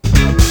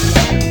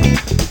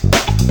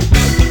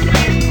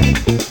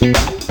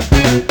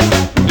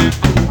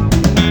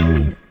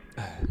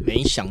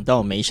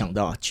没想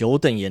到久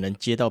等也能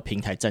接到平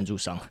台赞助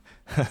商。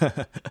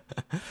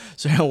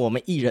虽然我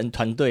们艺人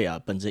团队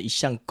本着一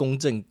向公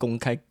正、公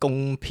开、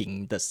公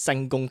平的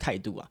三公态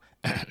度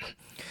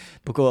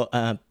不过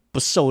不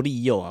受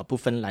利诱不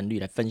分蓝绿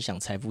来分享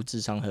财富、智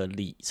商和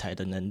理财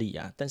的能力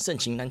但盛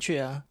情难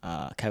却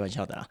开玩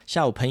笑的啦。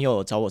下午朋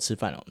友找我吃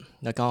饭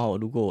那刚好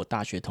路过我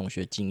大学同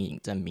学经营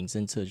在民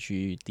生社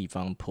区地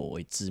方颇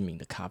为知名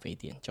的咖啡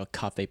店，叫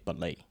咖啡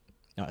Ballet。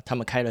他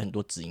们开了很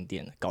多直营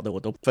店，搞得我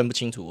都分不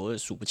清楚，我也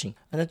数不清。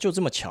那就这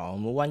么巧，我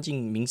们弯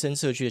进民生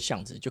社区的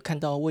巷子，就看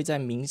到位在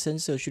民生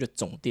社区的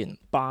总店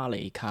芭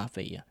蕾咖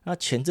啡那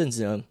前阵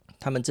子呢，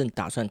他们正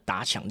打算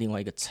打抢另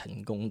外一个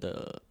成功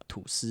的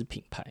吐司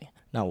品牌。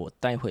那我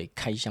待会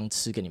开箱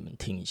吃给你们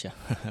听一下，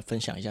分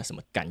享一下什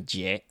么感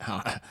觉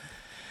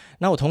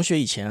那我同学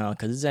以前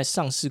可是在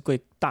上市柜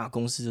大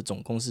公司的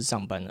总公司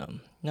上班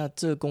那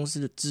这个公司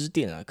的支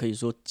店可以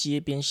说街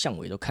边巷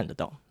尾都看得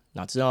到。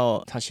哪知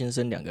道他先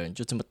生两个人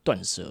就这么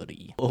断舍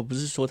离，我不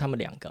是说他们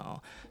两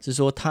个是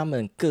说他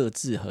们各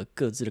自和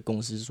各自的公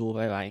司说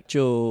拜拜，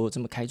就这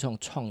么开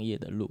创业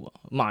的路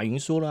马云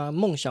说了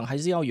梦想还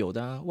是要有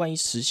的万一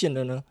实现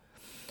了呢？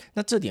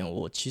那这点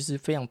我其实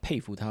非常佩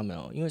服他们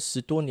因为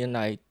10多年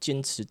来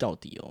坚持到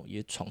底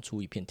也闯出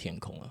一片天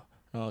空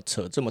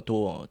扯这么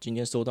多今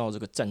天收到这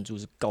个赞助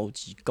是高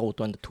级高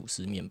端的吐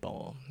司面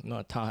包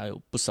那它还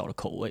有不少的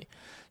口味。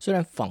虽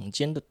然坊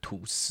间的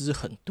吐司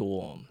很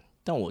多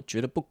但我觉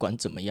得不管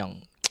怎么样，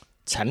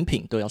产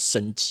品都要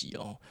升级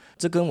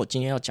这跟我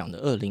今天要讲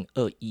的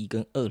2021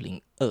跟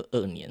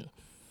2022年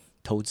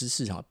投资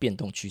市场的变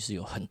动趋势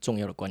有很重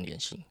要的关联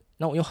性。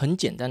那我用很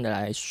简单的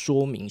来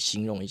说明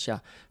形容一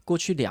下过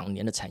去2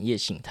年的产业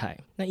形态。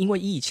那因为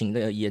疫情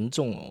的严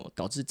重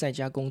导致在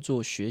家工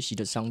作学习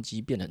的商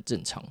机变得很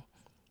正常。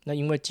那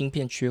因为晶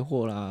片缺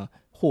货啦，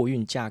货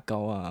运价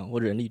高或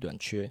人力短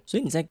缺，所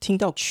以你在听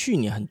到去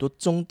年很多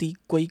中低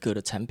规格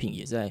的产品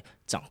也在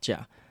涨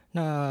价。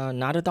那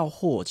拿得到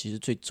货其实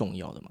最重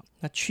要的嘛。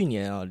那去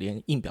年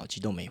连印表机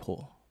都没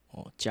货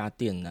家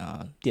电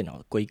电脑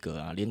的规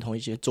格连同一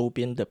些周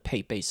边的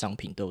配备商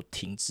品都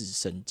停滞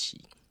升级。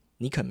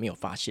你可能没有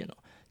发现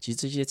其实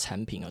这些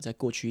产品在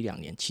过去1-2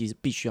年其实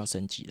必须要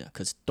升级的，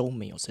可是都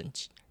没有升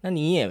级。那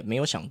你也没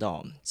有想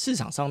到市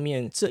场上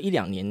面这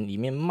1-2年里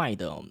面卖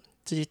的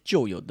这些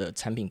旧有的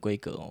产品规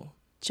格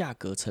价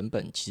格成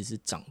本其实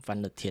涨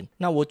翻了天。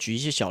那我举一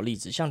些小例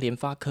子，像联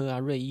发科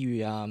瑞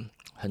昱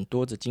很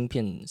多的晶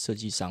片设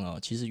计商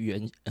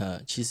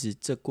其实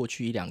这过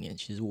去1-2年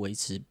其实维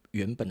持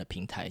原本的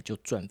平台就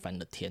赚翻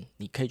了天。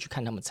你可以去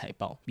看他们财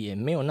报，也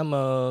没有那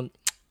么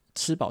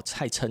吃饱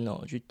菜撑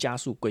去加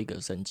速规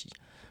格升级。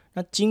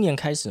那今年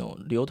开始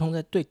流通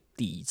在最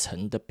底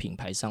层的品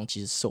牌商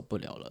其实受不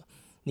了了。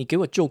你给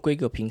我旧规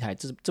格平台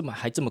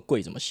还这么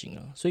贵怎么行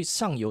啊？所以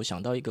上游想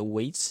到一个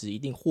维持一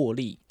定获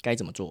利该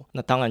怎么做？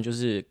那当然就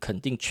是肯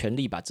定全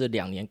力把这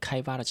2年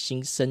开发的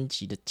新升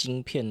级的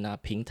晶片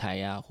平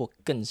台或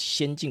更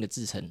先进的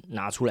制程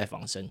拿出来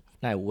防身，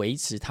来维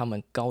持他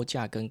们高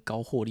价跟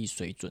高获利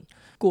水准。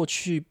过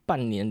去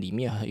半年里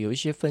面有一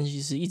些分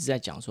析师一直在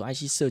讲说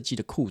IC 设计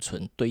的库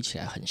存堆起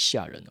来很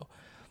吓人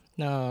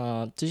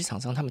那这些厂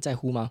商他们在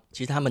乎吗？其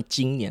实他们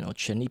今年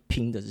全力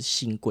拼的是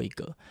新规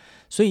格，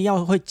所以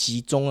会集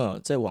中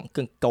在往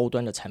更高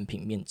端的产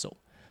品面走。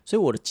所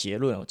以我的结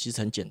论其实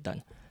很简单，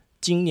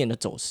今年的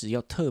走势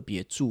要特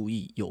别注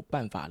意有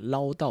办法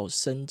捞到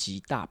升级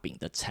大饼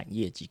的产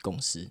业及公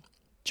司，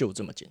就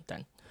这么简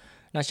单。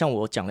那像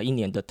我讲了1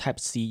年的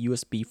Type-C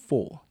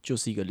USB4 就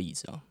是一个例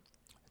子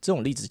这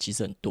种例子其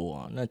实很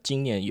多那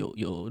今年有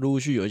陆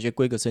续有一些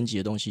规格升级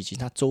的东西，其实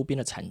它周边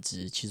的产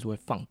值其实会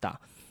放大。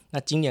那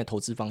今年的投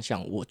资方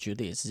向我觉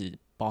得也是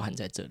包含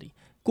在这里。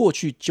过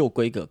去旧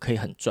规格可以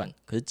很赚，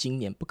可是今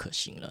年不可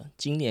行了。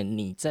今年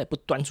你再不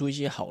端出一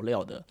些好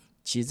料的，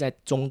其实在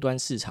终端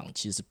市场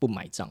其实是不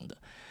买账的。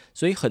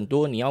所以很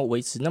多你要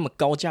维持那么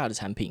高价的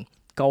产品，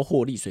高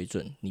获利水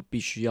准，你必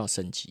须要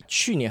升级。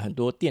去年很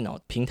多电脑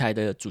平台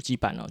的主机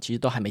板其实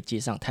都还没接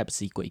上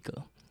Type-C 规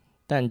格，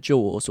但就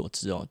我所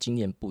知今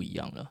年不一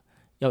样了，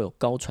要有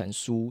高传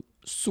输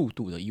速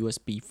度的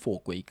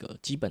USB4 规格，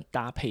基本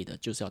搭配的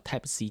就是要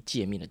Type-C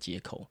界面的接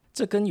口。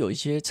这跟有一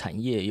些产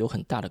业有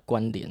很大的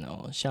关联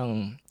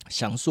像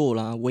祥硕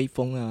啦、微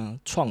风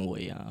创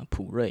维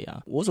普瑞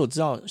我所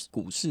知道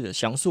股市的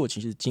祥硕其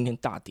实今天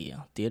大跌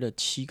跌了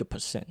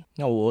7%。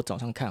那我早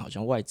上看好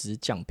像外资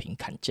降频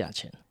砍价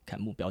钱，砍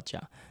目标价。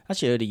他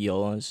写的理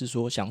由是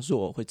说祥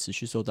硕会持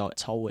续受到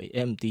超微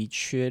AMD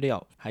缺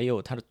料，还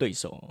有他的对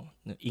手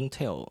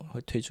Intel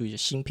会推出一些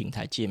新平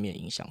台界面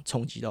影响，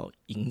冲击到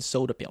营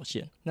收的表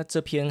现。那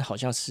这篇好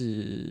像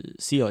是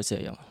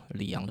CLSA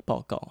里昂的报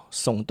告，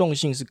耸动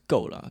性是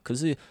够了，可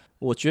是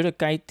我觉得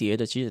该跌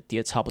的其实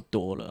跌差不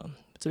多了。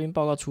这篇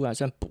报告出来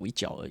算补一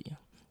脚而已，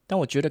但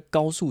我觉得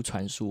高速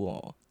传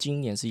输今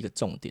年是一个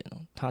重点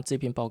它这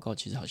篇报告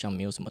其实好像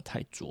没有什么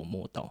太琢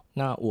磨到。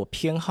那我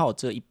偏好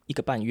这一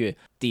个半月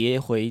跌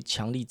回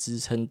强力支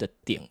撑的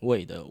点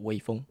位的微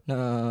风。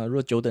那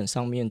若久等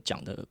上面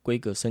讲的规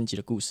格升级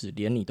的故事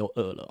连你都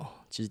饿了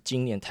其实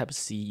今年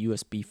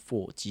Type-C、USB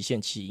 4 极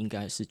限器应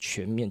该是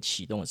全面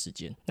启动的时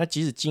间。那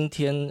即使今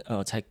天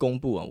才公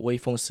布微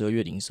风12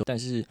月营收，但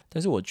是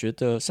我觉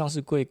得上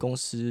市柜公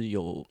司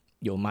有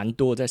蛮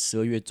多在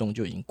12月中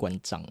就已经关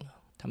账了。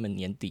他们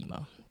年底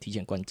嘛，提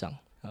前关账。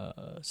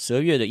12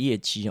月的业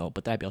绩不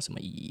代表什么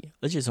意义，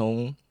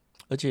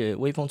而且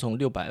微风从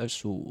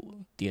625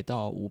跌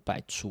到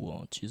500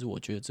出其实我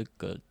觉得这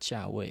个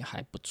价位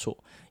还不错，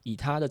以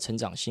它的成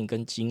长性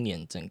跟今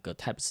年整个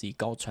Type-C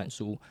高传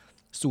输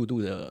速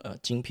度的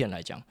晶片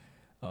来讲，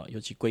尤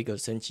其规格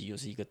升级又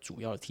是一个主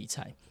要的题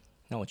材。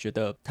那我觉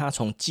得它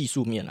从技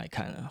术面来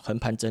看横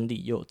盘整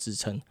理又有支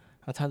撑，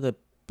那它的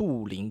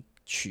布林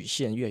曲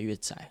线越来越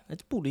窄。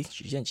布林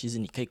曲线其实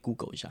你可以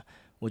Google 一下，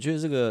我觉得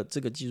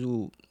这个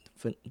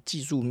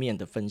技术面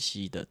的分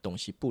析的东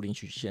西，布林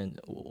曲线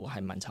我还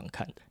蛮常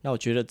看的。那我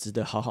觉得值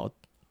得好好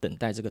等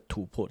待这个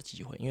突破的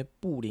机会，因为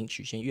布林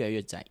曲线越来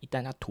越窄，一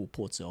旦它突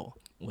破之后，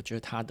我觉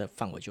得它的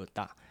范围就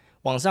大，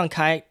往上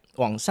开，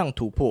往上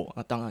突破，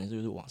那当然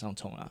就是往上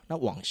冲啦。那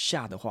往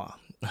下的话，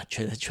那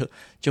觉得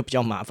就比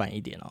较麻烦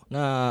一点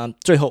那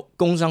最后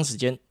工商时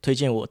间，推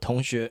荐我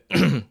同学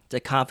在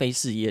咖啡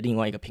事业另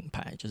外一个品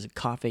牌，就是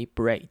咖啡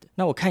Bread。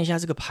那我看一下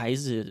这个牌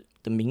子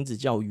的名字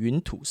叫云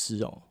吐司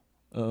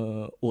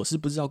我是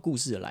不知道故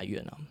事的来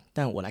源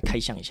但我来开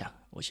箱一下。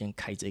我先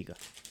开这个，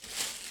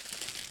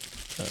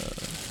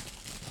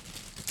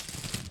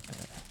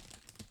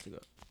这个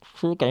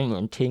说给你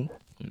们听，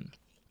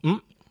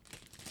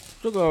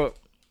这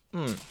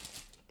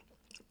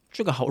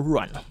个好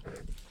软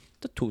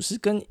这吐司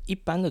跟一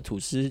般的吐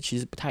司其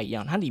实不太一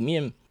样，它里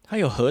面它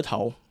有核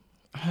桃，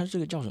它这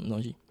个叫什么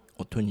东西？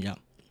我吞一下，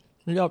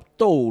那叫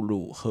豆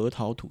乳核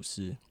桃吐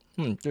司。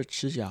这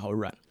吃起来好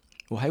软，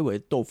我还以为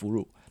豆腐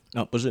乳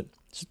不是，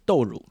是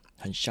豆乳，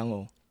很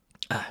香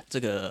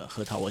这个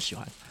核桃我喜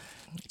欢。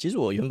其实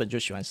我原本就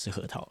喜欢吃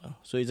核桃了，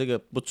所以这个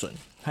不准。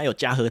它有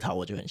加核桃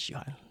我就很喜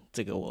欢，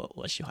这个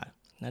我喜欢。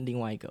那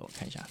另外一个我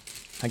看一下，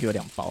它给我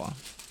2包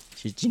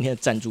其实今天的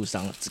赞助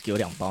商只给我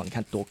2包，你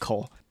看多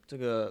抠。这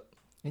个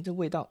这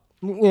味道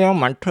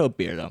蛮特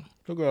别的，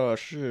这个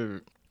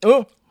是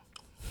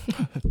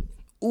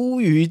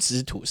乌鱼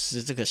子吐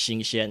司，这个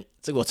新鲜，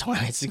这个我从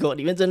来没吃过，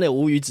里面真的有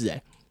乌鱼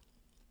子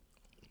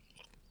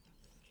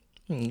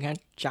你看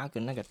加个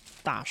那个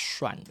大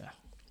蒜的，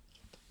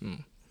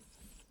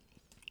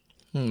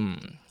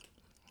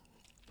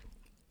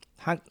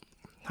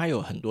它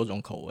有很多种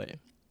口味，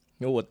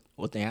因为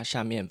我等一下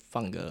下面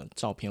放个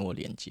照片或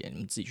链接，你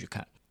们自己去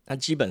看。那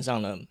基本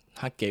上呢，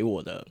它给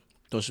我的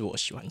都是我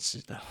喜欢吃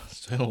的，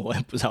所以我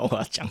也不知道我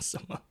要讲什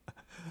么。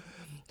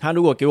他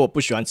如果给我不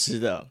喜欢吃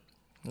的，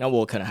那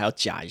我可能还要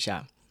夹一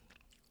下。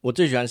我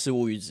最喜欢吃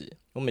乌鱼子，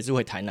我每次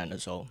回台南的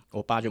时候，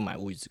我爸就买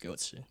乌鱼子给我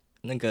吃。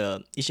那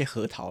个一些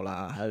核桃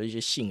啦，还有一些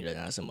杏仁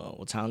啊什么，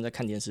我常常在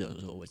看电视的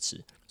时候会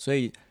吃。所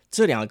以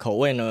这2个口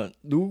味呢，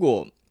如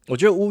果我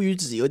觉得乌鱼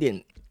子有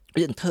点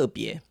特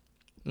别，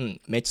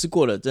没吃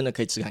过的真的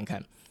可以吃看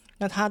看。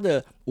那它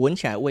的闻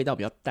起来味道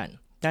比较淡，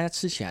大家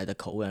吃起来的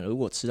口味如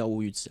果吃到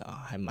乌鱼子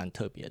还蛮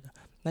特别的。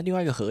那另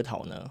外一个核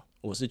桃呢，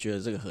我是觉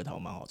得这个核桃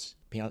蛮好吃，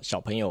平常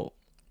小朋友、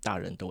大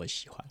人都会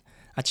喜欢。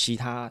其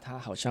他它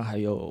好像还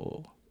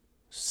有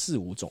4、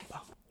5种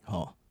吧。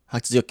它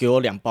只有给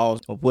我2包，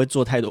我不会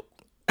做太多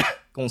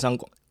工商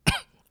广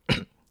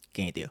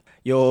给你丢。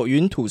有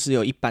云吐司，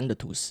有一般的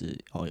吐司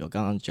有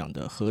刚刚讲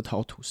的核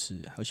桃吐司，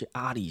还有一些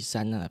阿里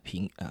山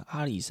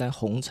阿里山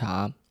红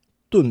茶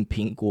炖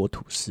苹果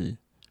吐司，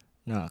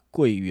那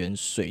桂圆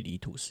水梨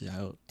吐司，还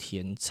有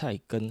甜菜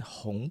根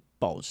红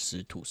宝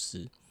石吐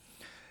司。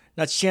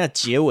那现在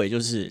结尾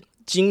就是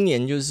今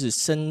年就是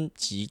升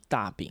级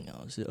大饼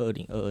是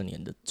2022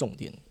年的重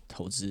点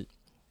投资。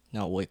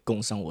那我也工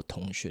商我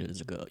同学的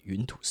这个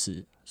云吐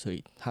司，所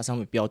以它上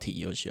面标题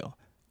也有写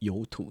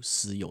有吐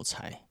司有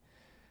财。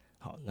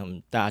好，那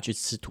么大家去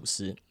吃吐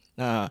司，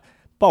那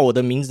报我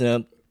的名字呢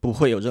不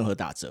会有任何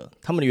打折，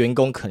他们的员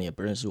工可能也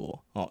不认识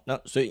我那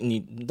所以你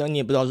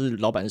也不知道是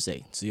老板是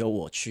谁，只有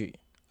我去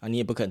你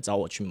也不可能找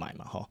我去买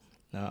嘛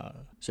那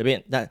随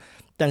便。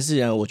但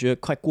是呢，我觉得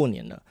快过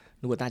年了，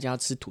如果大家要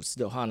吃吐司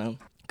的话呢，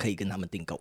可以跟他们订购。